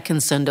 That can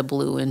send a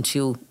blue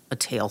into a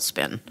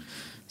tailspin.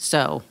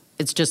 So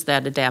it's just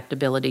that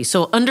adaptability.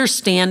 So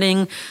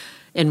understanding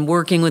and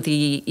working with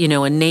the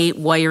innate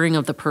wiring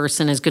of the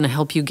person is going to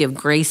help you give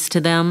grace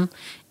to them.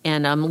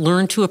 And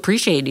learn to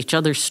appreciate each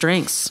other's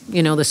strengths,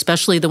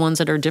 especially the ones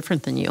that are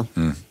different than you.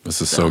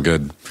 This is so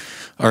good.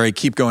 All right,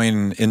 keep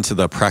going into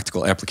the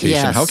practical application.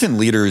 Yes. How can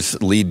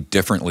leaders lead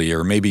differently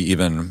or maybe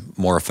even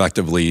more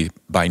effectively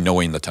by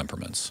knowing the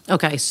temperaments?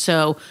 Okay,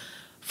 so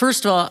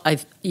first of all,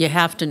 you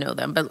have to know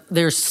them, but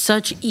there's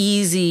such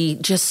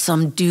just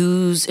some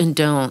do's and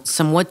don'ts,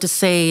 some what to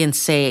say and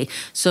say.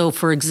 So,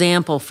 for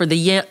example, for the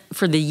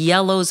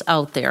yellows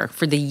out there,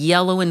 for the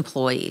yellow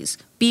employees,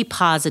 be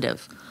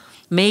positive.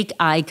 Make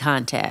eye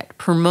contact,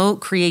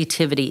 promote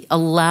creativity,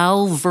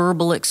 allow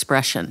verbal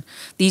expression.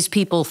 These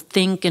people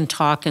think and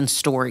talk in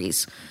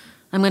stories.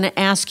 I'm going to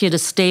ask you to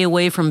stay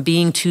away from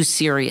being too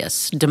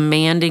serious,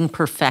 demanding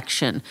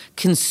perfection,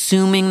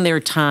 consuming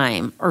their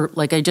time, or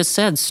like I just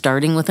said,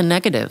 starting with a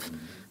negative.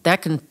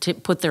 That can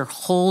put their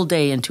whole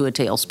day into a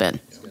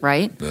tailspin,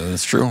 right?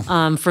 That's true.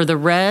 For the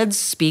reds,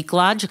 speak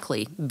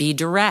logically, be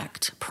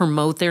direct,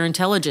 promote their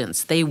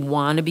intelligence. They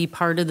want to be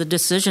part of the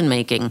decision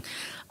making.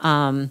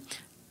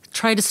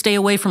 Try to stay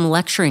away from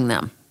lecturing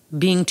them,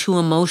 being too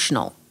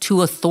emotional,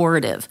 too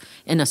authoritative,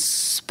 and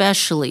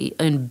especially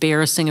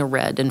embarrassing a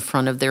red in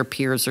front of their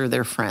peers or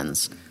their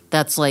friends.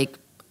 That's like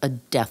a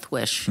death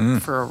wish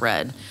for a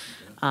red.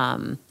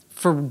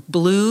 For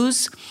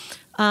blues,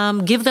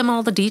 give them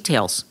all the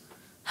details.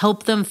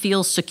 Help them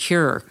feel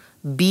secure.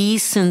 Be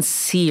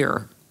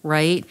sincere,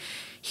 right?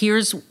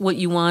 Here's what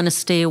you want to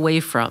stay away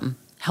from.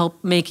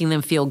 Help making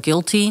them feel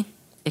guilty,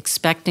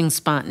 expecting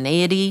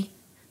spontaneity,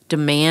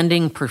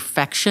 demanding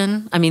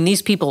perfection. I mean,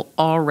 these people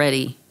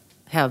already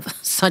have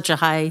such a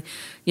high,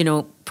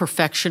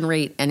 perfection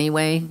rate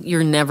anyway.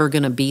 You're never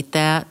going to beat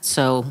that.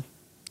 So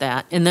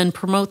that. And then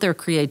promote their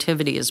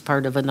creativity is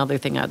part of another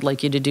thing I'd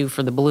like you to do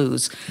for the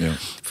blues. Yeah.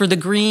 For the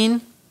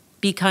green,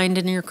 be kind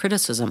in your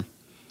criticism.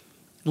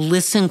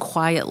 Listen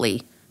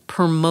quietly.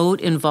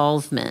 Promote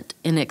involvement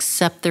and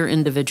accept their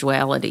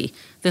individuality.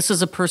 This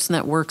is a person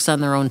that works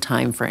on their own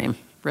time frame,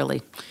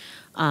 really.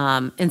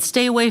 And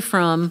stay away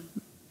from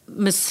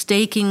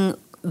mistaking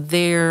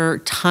their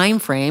time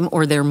frame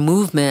or their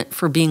movement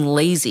for being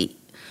lazy.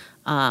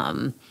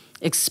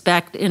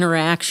 Expect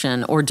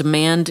interaction or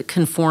demand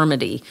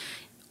conformity,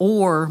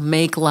 or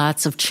make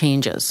lots of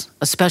changes,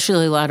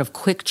 especially a lot of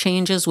quick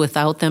changes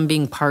without them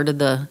being part of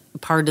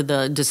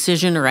the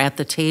decision or at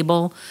the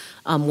table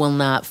will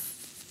not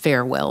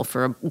fare well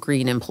for a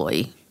green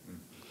employee.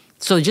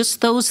 So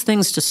just those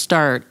things to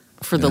start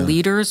for the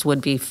leaders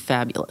would be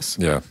fabulous.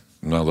 Yeah.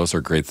 No, those are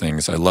great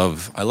things. I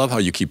love how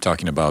you keep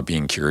talking about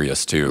being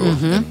curious too,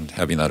 and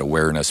having that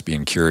awareness,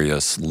 being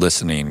curious,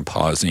 listening,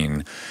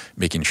 pausing,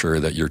 making sure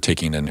that you're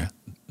taking in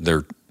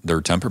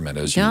their temperament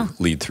as you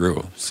lead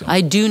through. So. I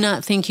do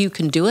not think you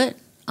can do it,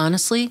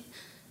 honestly,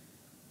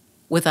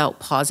 without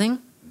pausing,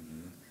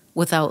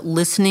 without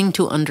listening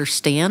to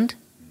understand,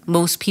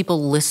 Most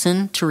people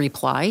listen to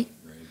reply.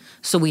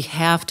 So we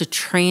have to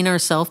train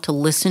ourselves to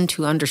listen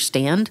to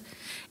understand.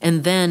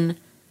 And then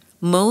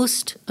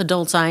most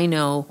adults I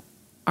know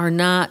are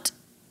not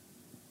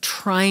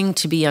trying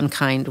to be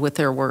unkind with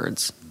their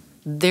words.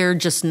 They're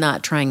just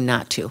not trying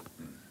not to.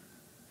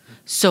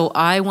 So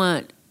I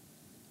want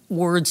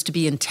words to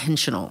be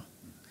intentional.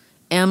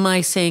 Am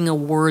I saying a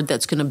word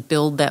that's going to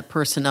build that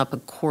person up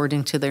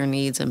according to their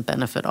needs and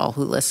benefit all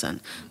who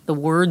listen? The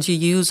words you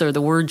use are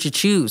the words you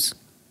choose.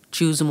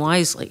 Choose them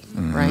wisely,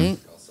 right?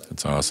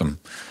 That's awesome.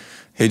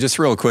 Hey, just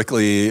real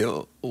quickly,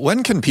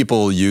 when can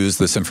people use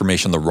this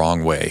information the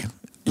wrong way?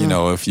 You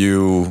know, if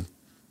you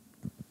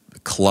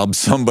club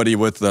somebody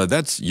with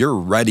you're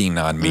reading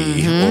on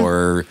me,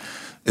 or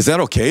is that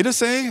okay to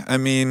say? I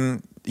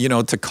mean,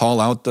 to call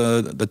out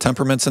the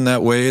temperaments in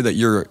that way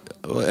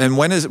and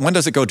when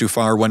does it go too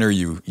far? When are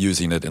you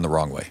using it in the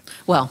wrong way?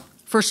 Well,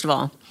 first of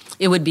all,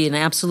 it would be an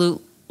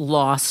absolute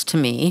loss to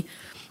me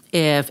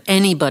if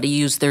anybody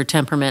used their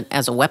temperament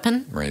as a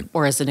weapon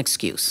or as an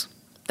excuse.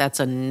 That's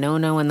a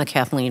no-no in the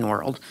Kathleen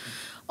world.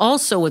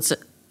 Also,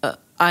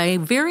 I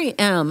very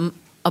am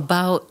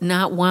about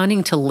not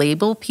wanting to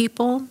label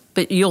people,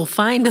 but you'll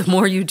find the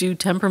more you do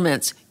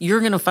temperaments,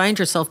 you're going to find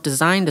yourself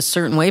designed a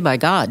certain way by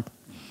God.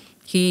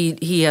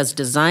 He has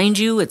designed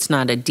you. It's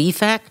not a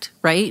defect,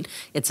 right?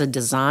 It's a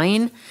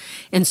design.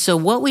 And so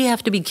what we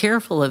have to be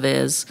careful of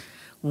is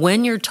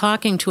when you're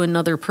talking to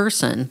another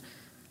person,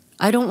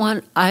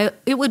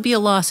 it would be a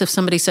loss if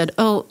somebody said,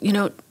 oh,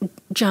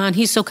 John,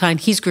 he's so kind.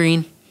 He's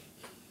green.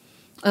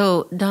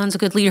 Oh, Don's a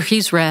good leader.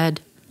 He's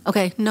red.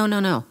 Okay,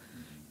 no.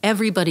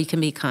 Everybody can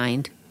be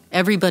kind.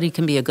 Everybody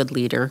can be a good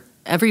leader.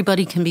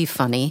 Everybody can be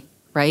funny,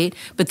 right?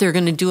 But they're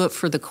going to do it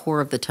for the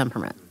core of the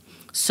temperament.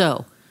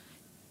 So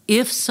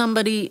if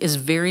somebody is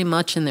very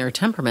much in their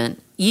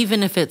temperament,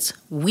 even if it's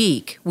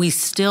weak, we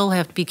still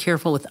have to be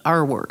careful with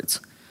our words.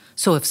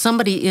 So if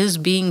somebody is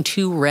being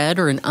too red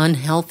or an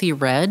unhealthy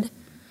red,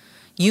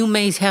 you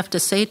may have to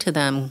say to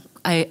them,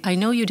 I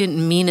know you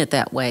didn't mean it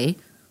that way.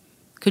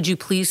 Could you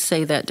please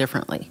say that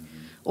differently?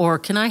 Or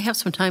can I have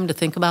some time to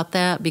think about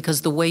that?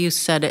 Because the way you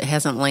said it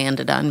hasn't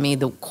landed on me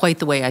quite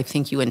the way I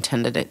think you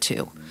intended it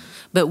to.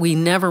 But we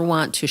never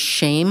want to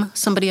shame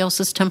somebody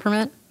else's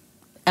temperament,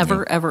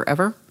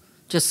 ever.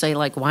 Just say,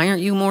 why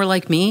aren't you more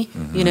like me?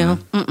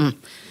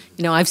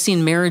 I've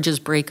seen marriages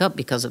break up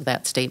because of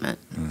that statement,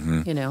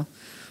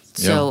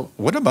 So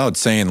what about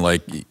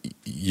saying,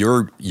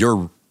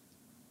 you're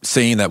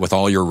saying that with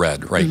all your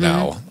red right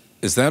now?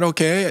 Is that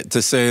okay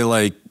to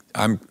say,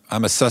 I'm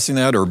assessing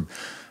that, or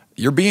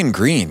you're being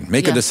green,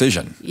 make a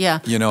decision? Yeah.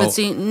 But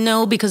see,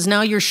 no, because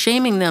now you're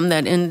shaming them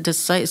that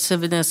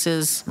indecisiveness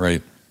is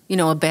a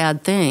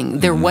bad thing.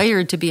 They're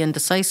wired to be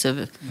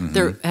indecisive.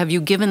 Have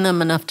you given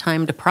them enough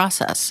time to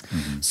process?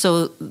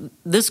 So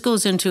this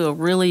goes into a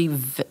really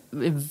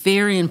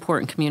very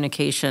important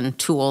communication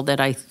tool that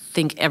I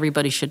think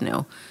everybody should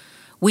know.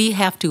 We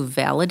have to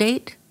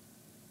validate,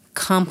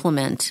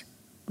 compliment,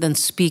 then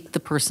speak the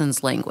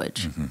person's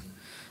language.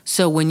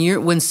 So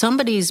when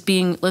somebody's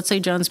let's say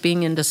John's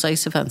being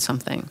indecisive on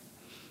something,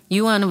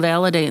 you want to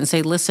validate and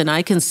say, listen,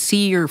 I can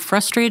see you're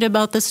frustrated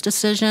about this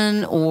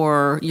decision,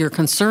 or you're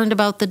concerned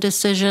about the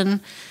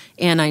decision,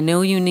 and I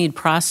know you need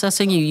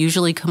processing. You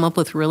usually come up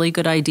with really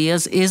good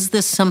ideas. Is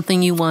this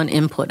something you want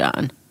input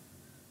on?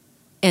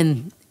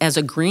 And as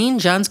a green,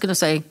 John's going to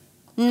say,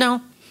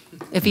 no.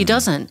 If he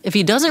doesn't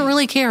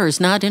really care, is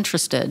not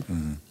interested,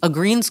 a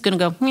green's going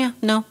to go, yeah,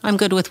 no, I'm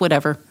good with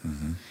whatever.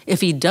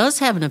 If he does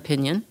have an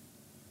opinion,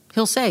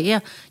 he'll say, yeah,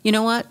 you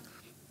know what?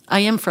 I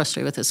am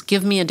frustrated with this.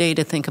 Give me a day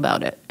to think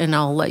about it, and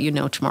I'll let you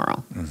know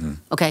tomorrow.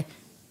 Okay?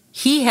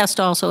 He has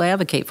to also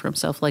advocate for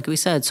himself, like we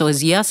said. So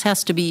his yes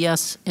has to be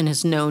yes, and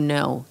his no,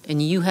 no.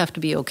 And you have to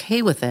be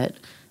okay with it.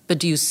 But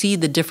do you see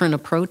the different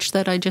approach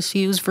that I just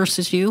used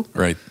versus you?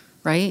 Right?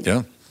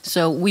 Yeah.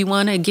 So we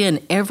want to, again,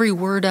 every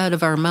word out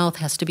of our mouth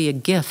has to be a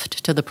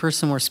gift to the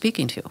person we're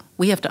speaking to.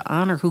 We have to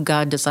honor who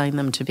God designed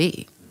them to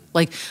be.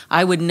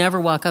 I would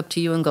never walk up to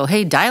you and go,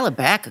 hey, dial it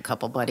back a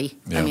couple, buddy.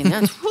 Yeah. I mean,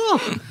 that's,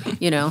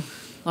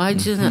 I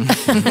just,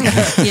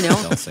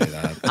 Don't say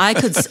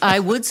that. I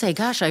would say,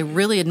 gosh, I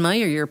really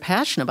admire your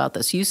passion about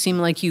this. You seem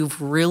like you've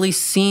really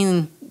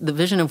seen the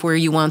vision of where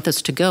you want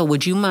this to go.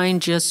 Would you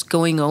mind just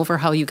going over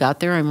how you got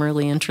there? I'm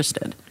really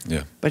interested.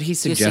 Yeah. But he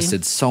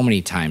suggested so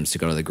many times to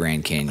go to the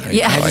Grand Canyon.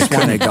 Yeah. I just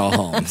want to go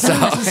home. So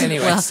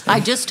anyways. Well, I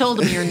just told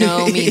him your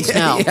no means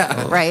no,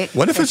 right?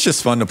 What if it's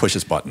just fun to push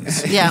his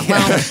buttons? Yeah,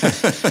 well,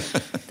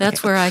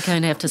 that's where I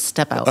kind of have to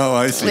step out. Oh,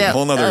 I see. Yeah,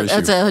 whole nother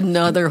issue. That's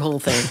another whole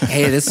thing.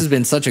 Hey, this has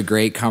been such a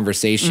great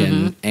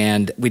conversation,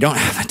 and we don't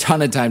have a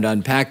ton of time to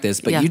unpack this,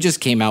 but you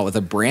just came out with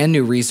a brand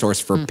new resource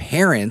for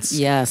parents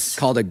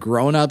called A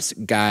Grown-Up's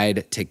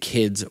Guide to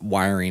Kids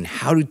Wiring.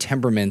 How do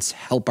temperaments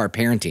help our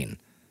parenting?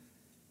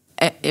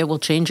 It will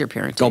change your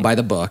parenting. Go buy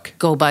the book.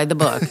 Go buy the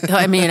book.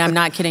 I mean, I'm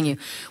not kidding you.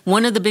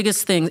 One of the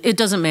biggest things, it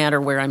doesn't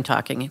matter where I'm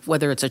talking,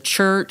 whether it's a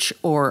church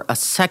or a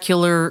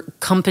secular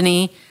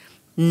company,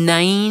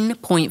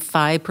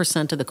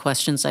 9.5% of the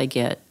questions I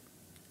get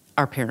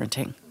are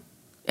parenting.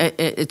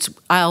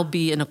 I'll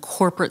be in a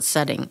corporate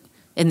setting,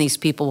 and these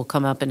people will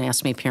come up and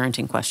ask me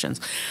parenting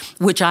questions,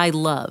 which I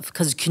love.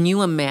 Because can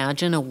you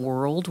imagine a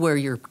world where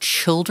your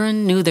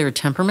children knew their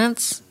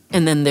temperaments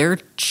and then their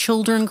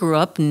children grew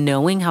up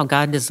knowing how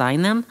God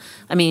designed them?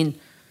 I mean,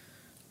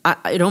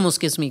 it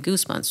almost gives me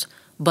goosebumps.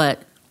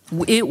 But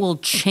it will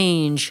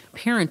change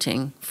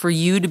parenting for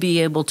you to be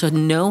able to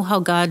know how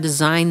God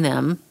designed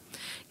them,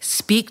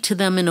 speak to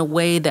them in a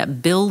way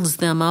that builds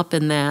them up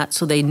in that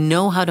so they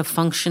know how to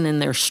function in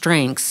their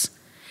strengths,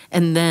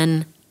 and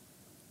then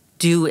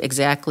do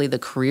exactly the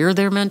career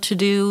they're meant to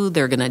do.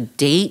 They're going to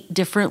date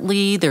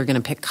differently. They're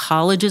going to pick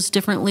colleges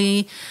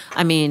differently.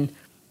 I mean,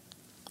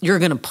 you're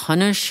going to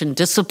punish and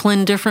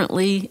discipline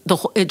differently.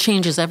 It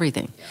changes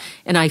everything.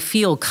 And I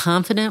feel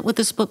confident with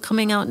this book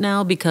coming out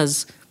now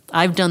because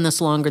I've done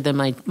this longer than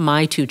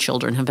my 2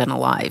 children have been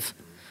alive.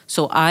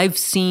 So I've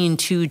seen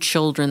 2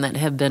 children that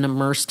have been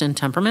immersed in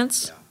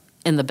temperaments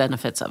and the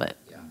benefits of it.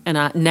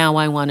 And now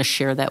I want to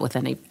share that with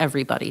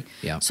everybody.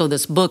 Yeah. So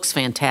this book's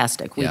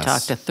fantastic. We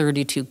talked to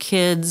 32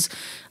 kids.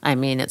 I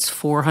mean, it's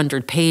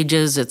 400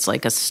 pages. It's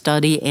like a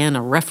study and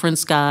a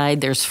reference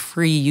guide. There's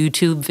free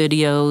YouTube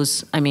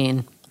videos. I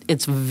mean,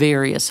 it's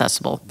very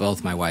accessible.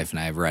 Both my wife and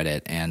I have read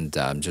it and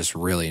just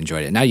really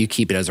enjoyed it. Now you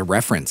keep it as a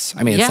reference.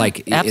 I mean, it's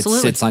like absolutely.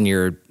 It sits on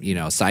your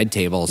side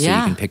table so you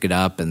can pick it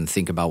up and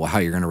think about how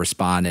you're going to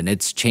respond. And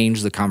it's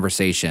changed the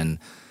conversation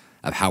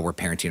of how we're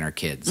parenting our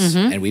kids.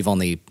 Mm-hmm. And we've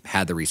only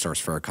had the resource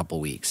for a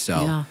couple weeks.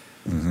 So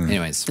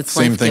anyways. It's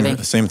same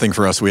thing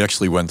for us. We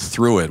actually went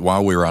through it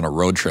while we were on a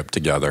road trip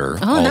together.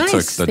 Oh, all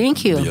nice. Took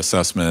Thank you. the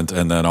assessment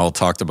and then all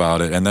talked about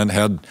it and then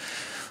had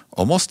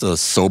almost a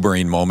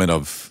sobering moment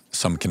of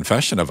some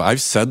confession of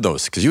I've said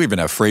those, because you even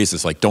have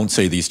phrases like don't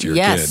say these to your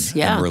kid.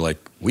 Yeah. And we're like,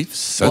 we've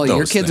said those your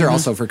kids things. are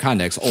also, for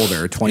context,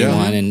 older,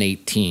 21 and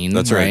 18.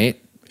 That's right.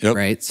 Yep.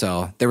 Right?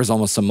 So there was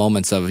almost some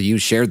moments of you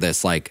shared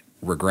this like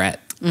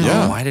regret.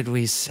 Yeah. Oh, why did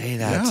we say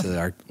that to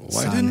our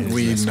Why son? didn't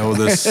we know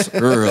this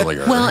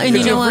earlier? Well, and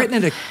you know what?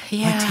 Written it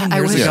 10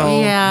 years wish, ago.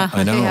 Yeah,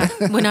 I know. Yeah,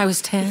 when I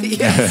was 10.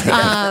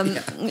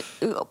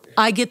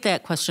 I get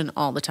that question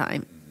all the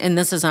time. And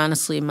this is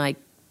honestly my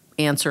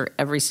answer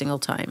every single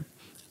time.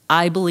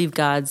 I believe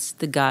God's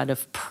the God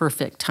of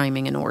perfect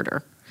timing and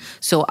order.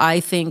 So I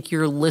think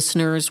your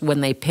listeners,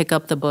 when they pick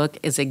up the book,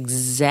 is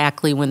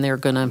exactly when they're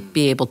going to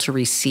be able to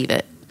receive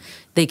it.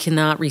 They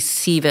cannot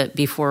receive it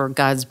before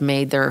God's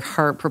made their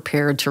heart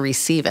prepared to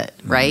receive it,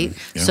 right?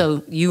 Mm-hmm. Yeah.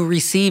 So you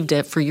received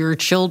it for your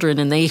children,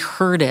 and they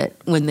heard it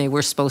when they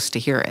were supposed to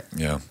hear it.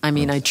 Yeah. I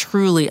mean, I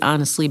truly,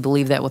 honestly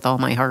believe that with all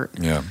my heart.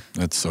 Yeah,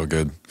 that's so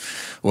good.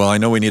 Well, I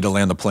know we need to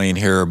land the plane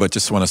here, but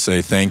just want to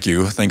say thank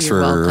you. Thanks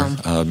You're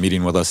for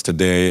meeting with us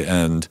today.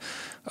 And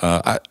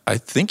I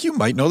think you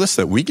might know this,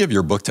 that we give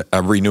your book to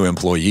every new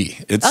employee.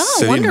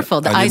 It's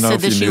wonderful. I said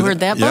that you heard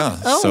that book? Yeah,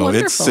 Oh,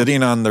 wonderful. It's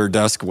sitting on their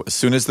desk as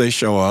soon as they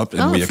show up,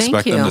 and we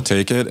expect them to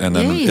take it. And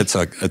then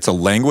it's a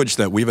language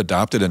that we've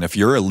adopted. And if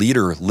you're a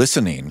leader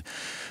listening,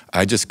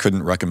 I just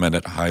couldn't recommend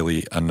it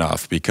highly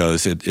enough,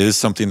 because it is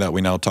something that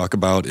we now talk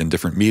about in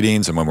different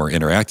meetings and when we're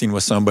interacting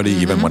with somebody,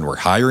 even when we're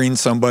hiring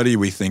somebody,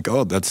 we think,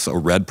 oh, that's a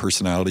red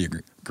personality, a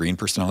green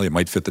personality, it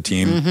might fit the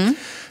team.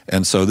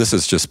 And so this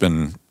has just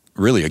been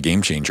really a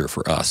game changer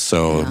for us.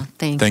 So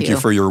thank you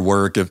for your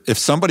work. If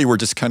somebody were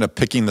just kind of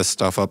picking this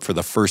stuff up for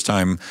the first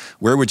time,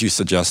 where would you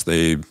suggest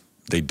they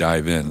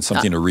dive in?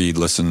 Something to read,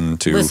 listen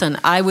to? Listen,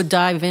 I would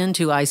dive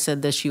into I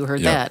Said This, You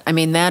Heard That. I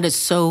mean, that is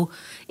so,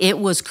 it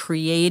was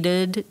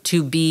created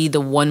to be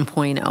the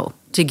 1.0,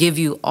 to give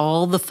you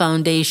all the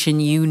foundation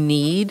you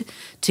need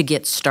to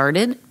get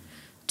started,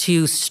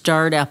 to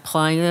start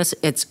applying this.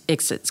 It's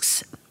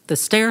the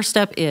stair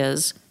step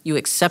is you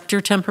accept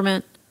your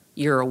temperament,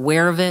 you're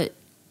aware of it.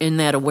 In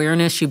that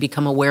awareness, you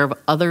become aware of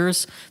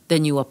others,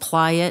 then you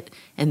apply it,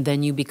 and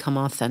then you become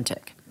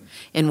authentic.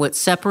 And what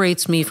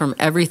separates me from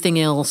everything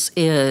else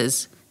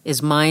is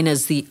mine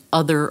as the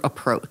other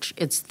approach.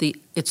 It's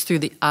through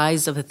the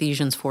eyes of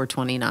Ephesians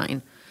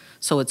 4:29.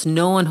 So it's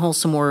no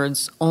unwholesome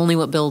words, only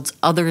what builds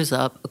others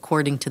up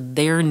according to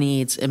their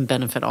needs and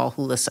benefit all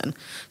who listen.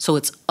 So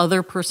it's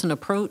other person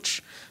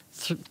approach.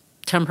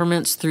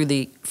 Temperaments through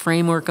the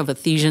framework of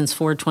Ephesians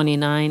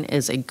 4:29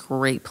 is a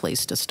great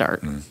place to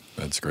start.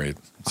 That's great.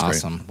 That's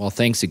awesome. Great. Well,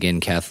 thanks again,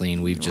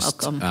 Kathleen. We've You're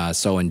just welcome.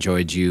 So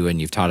enjoyed you, and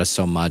you've taught us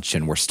so much,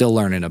 and we're still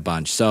learning a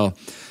bunch. So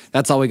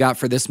that's all we got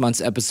for this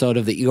month's episode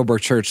of the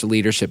Eaglebrook Church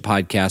Leadership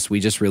Podcast. We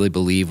just really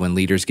believe when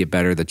leaders get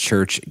better, the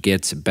church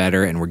gets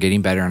better, and we're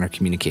getting better on our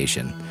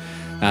communication.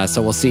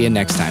 So we'll see you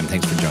next time.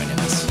 Thanks for joining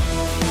us.